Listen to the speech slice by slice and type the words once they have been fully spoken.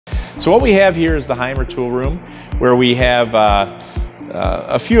So what we have here is the Haimer tool room, where we have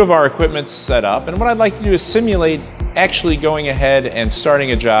a few of our equipment set up, and what I'd like to do is simulate actually going ahead and starting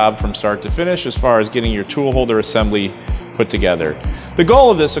a job from start to finish as far as getting your tool holder assembly put together. The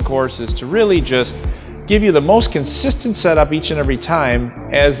goal of this, of course, is to really just give you the most consistent setup each and every time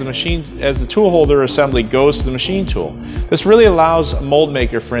as the tool holder assembly goes to the machine tool. This really allows a mold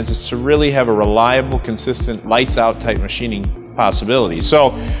maker, for instance, to really have a reliable, consistent, lights out type machining possibility.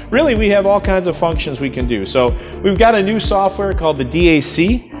 So really we have all kinds of functions we can do. So we've got a new software called the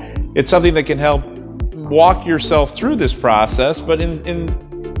DAC. It's something that can help walk yourself through this process, but in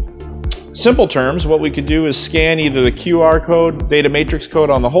simple terms, what we could do is scan either the QR code, data matrix code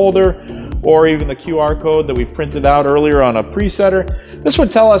on the holder, or even the QR code that we printed out earlier on a presetter. This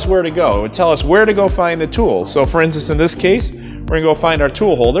would tell us where to go. It would tell us where to go find the tool. So for instance, in this case, we're gonna go find our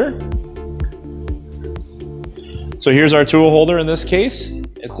tool holder. So here's our tool holder in this case.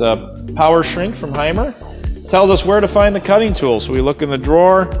 It's a power shrink from Haimer. It tells us where to find the cutting tool. So we look in the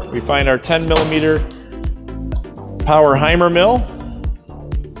drawer, we find our 10mm power Haimer mill,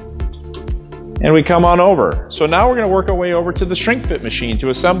 and we come on over. So now we're gonna work our way over to the shrink fit machine to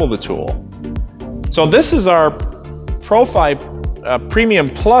assemble the tool. So this is our Pro-Fi Premium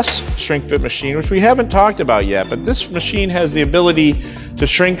Plus shrink fit machine, which we haven't talked about yet, but this machine has the ability to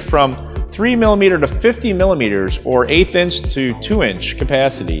shrink from 3mm to 50mm, or 1/8 inch to 2-inch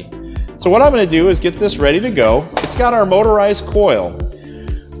capacity. So what I'm gonna do is get this ready to go. It's got our motorized coil.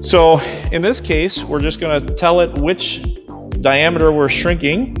 So in this case, we're just gonna tell it which diameter we're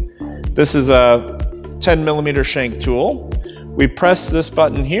shrinking. This is a 10mm shank tool. We press this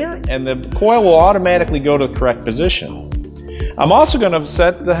button here and the coil will automatically go to the correct position. I'm also going to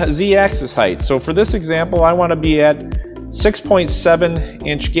set the Z-axis height. So for this example, I want to be at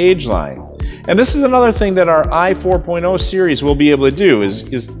 6.7-inch gauge line. And this is another thing that our i4.0 series will be able to do,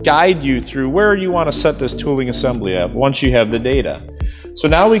 is guide you through where you want to set this tooling assembly up once you have the data. So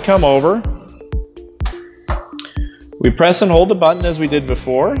now we come over, we press and hold the button as we did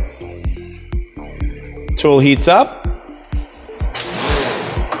before. Tool heats up.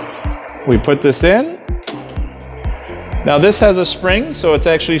 We put this in. Now this has a spring, so it's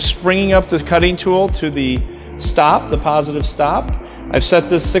actually springing up the cutting tool to the stop, the positive stop. I've set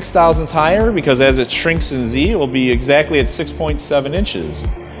this 6 thousandths higher because as it shrinks in Z, it will be exactly at 6.7 inches.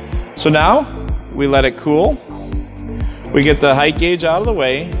 So now we let it cool. We get the height gauge out of the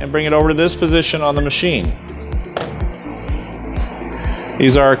way and bring it over to this position on the machine.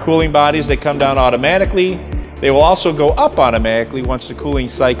 These are our cooling bodies. They come down automatically. They will also go up automatically once the cooling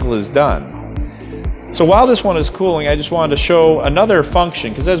cycle is done. So while this one is cooling, I just wanted to show another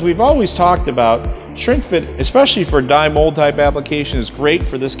function, because as we've always talked about, shrink fit, especially for die mold type application, is great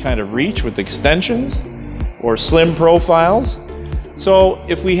for this kind of reach with extensions or slim profiles. So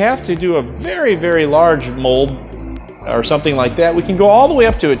if we have to do a very, very large mold or something like that, we can go all the way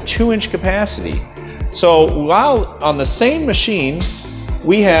up to a 2-inch capacity. So while on the same machine,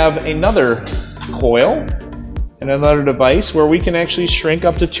 we have another coil and another device where we can actually shrink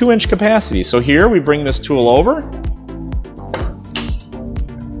up to 2-inch capacity. So here we bring this tool over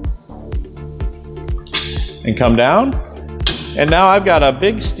and come down, and now I've got a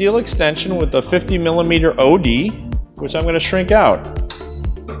big steel extension with a 50mm OD, which I'm going to shrink out.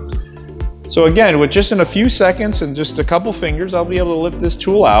 So again, with just in a few seconds and just a couple fingers, I'll be able to lift this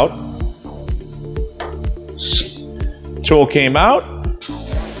tool out. Tool came out.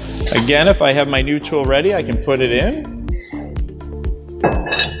 Again, if I have my new tool ready, I can put it in.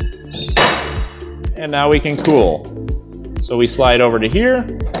 And now we can cool. So we slide over to here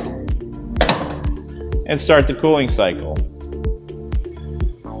and start the cooling cycle.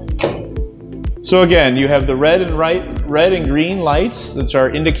 So again, you have the red and green lights that are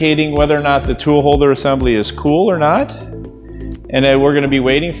indicating whether or not the tool holder assembly is cool or not. And then we're going to be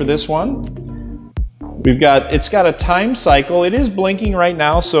waiting for this one. It's got a time cycle. It is blinking right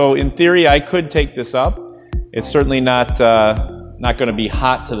now, so in theory I could take this up. It's certainly not going to be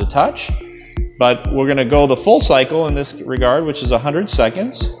hot to the touch, but we're going to go the full cycle in this regard, which is 100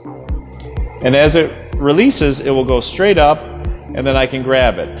 seconds. And as it releases, it will go straight up, and then I can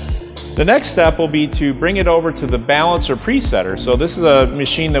grab it. The next step will be to bring it over to the balancer presetter. So this is a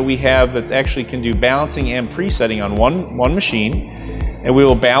machine that we have that actually can do balancing and presetting on one machine. And we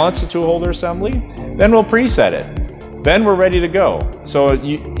will balance the tool holder assembly, then we'll preset it. Then we're ready to go. So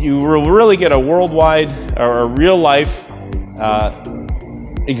you will really get a worldwide or a real life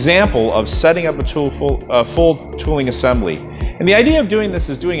example of setting up a full tooling assembly. And the idea of doing this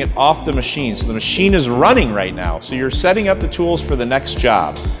is doing it off the machine. So the machine is running right now. So you're setting up the tools for the next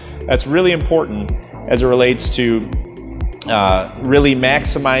job. That's really important as it relates to really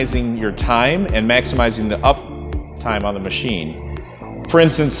maximizing your time and maximizing the uptime on the machine. For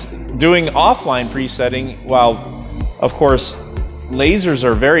instance, doing offline presetting, while of course lasers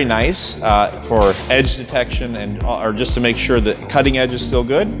are very nice for edge detection and or just to make sure that cutting edge is still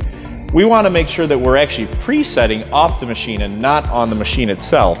good, we want to make sure that we're actually presetting off the machine and not on the machine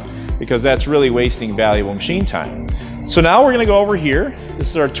itself, because that's really wasting valuable machine time. So now we're going to go over here. This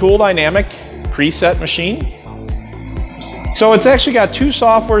is our Tool Dynamic preset machine. So it's actually got two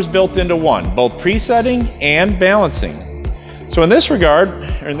softwares built into one, both presetting and balancing. So in this regard,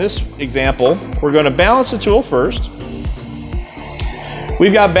 or in this example, we're going to balance the tool first.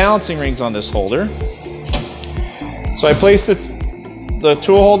 We've got balancing rings on this holder. So I place the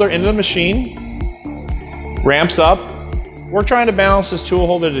tool holder into the machine, ramps up. We're trying to balance this tool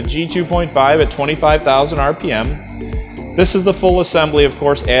holder to G2.5 at 25,000 RPM. This is the full assembly, of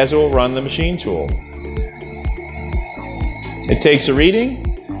course, as it will run the machine tool. It takes a reading.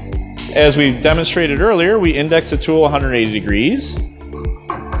 As we demonstrated earlier, we index the tool 180 degrees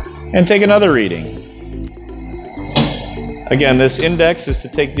and take another reading. Again, this index is to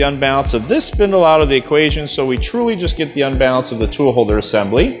take the unbalance of this spindle out of the equation, so we truly just get the unbalance of the tool holder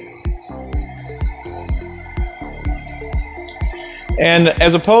assembly. And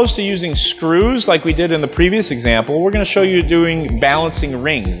as opposed to using screws like we did in the previous example, we're going to show you doing balancing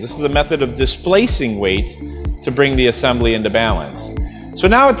rings. This is a method of displacing weight to bring the assembly into balance. So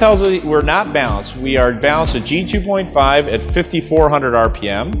now it tells us we're not balanced. We are balanced at G2.5 at 5,400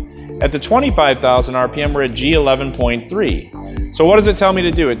 RPM. At the 25,000 RPM, we're at G11.3. So what does it tell me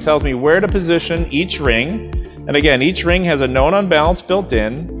to do? It tells me where to position each ring. And again, each ring has a known unbalance built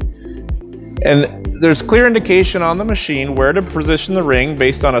in. And there's clear indication on the machine where to position the ring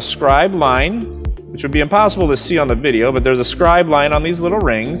based on a scribe line, which would be impossible to see on the video, but there's a scribe line on these little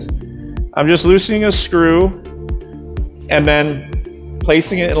rings. I'm just loosening a screw and then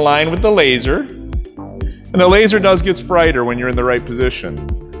placing it in line with the laser. And the laser does get brighter when you're in the right position.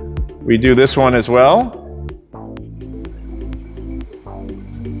 We do this one as well.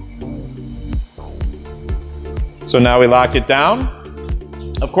 So now we lock it down.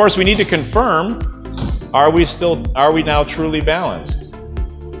 Of course, we need to confirm, are we now truly balanced?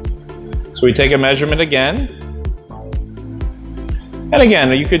 So we take a measurement again. And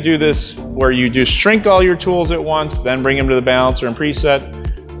again, you could do this where you just shrink all your tools at once, then bring them to the balancer and preset.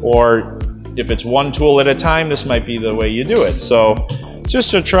 Or if it's one tool at a time, this might be the way you do it. So just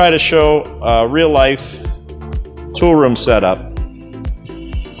to try to show a real life tool room setup.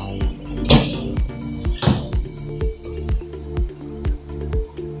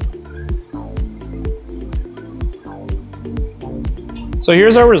 So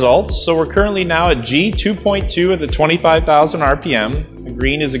here's our results. So we're currently now at G2.2 at the 25,000 RPM. The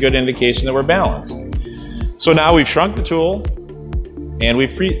green is a good indication that we're balanced. So now we've shrunk the tool and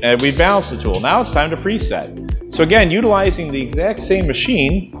we've balanced the tool. Now it's time to preset. So again, utilizing the exact same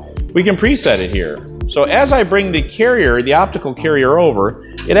machine, we can preset it here. So as I bring the carrier, the optical carrier over,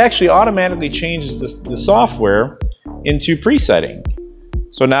 it actually automatically changes the software into presetting.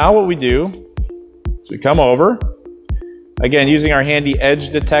 So now what we do is we come over, again using our handy edge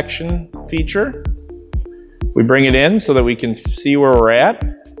detection feature, we bring it in so that we can see where we're at,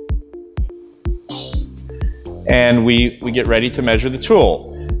 and we get ready to measure the tool.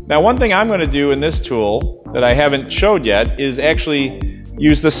 Now one thing I'm going to do in this tool that I haven't showed yet is actually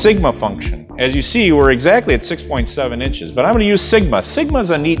use the sigma function. As you see, we're exactly at 6.7 inches, but I'm going to use sigma. Sigma is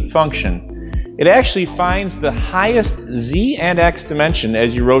a neat function. It actually finds the highest Z and X dimension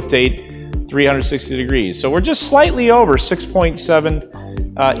as you rotate 360 degrees. So we're just slightly over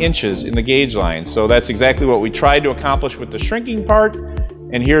 6.7 inches in the gauge line. So that's exactly what we tried to accomplish with the shrinking part.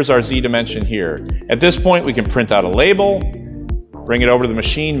 And here's our Z dimension here. At this point, we can print out a label, bring it over to the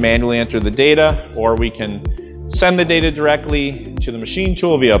machine, manually enter the data, or we can send the data directly to the machine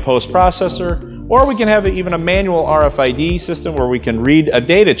tool via a post processor, or we can have even a manual RFID system where we can read a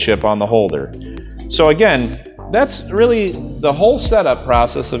data chip on the holder. So again, that's really the whole setup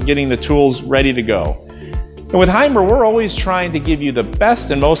process of getting the tools ready to go. And with Haimer, we're always trying to give you the best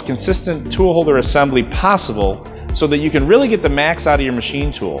and most consistent tool holder assembly possible so that you can really get the max out of your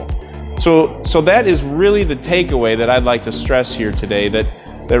machine tool. So that is really the takeaway that I'd like to stress here today,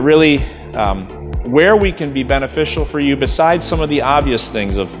 that really where we can be beneficial for you, besides some of the obvious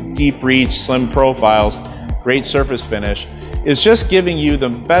things of deep reach, slim profiles, great surface finish, is just giving you the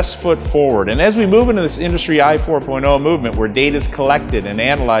best foot forward. And as we move into this Industry I 4.0 movement where data is collected and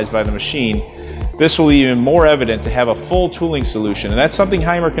analyzed by the machine, this will be even more evident to have a full tooling solution, and that's something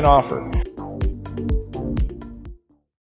Haimer can offer.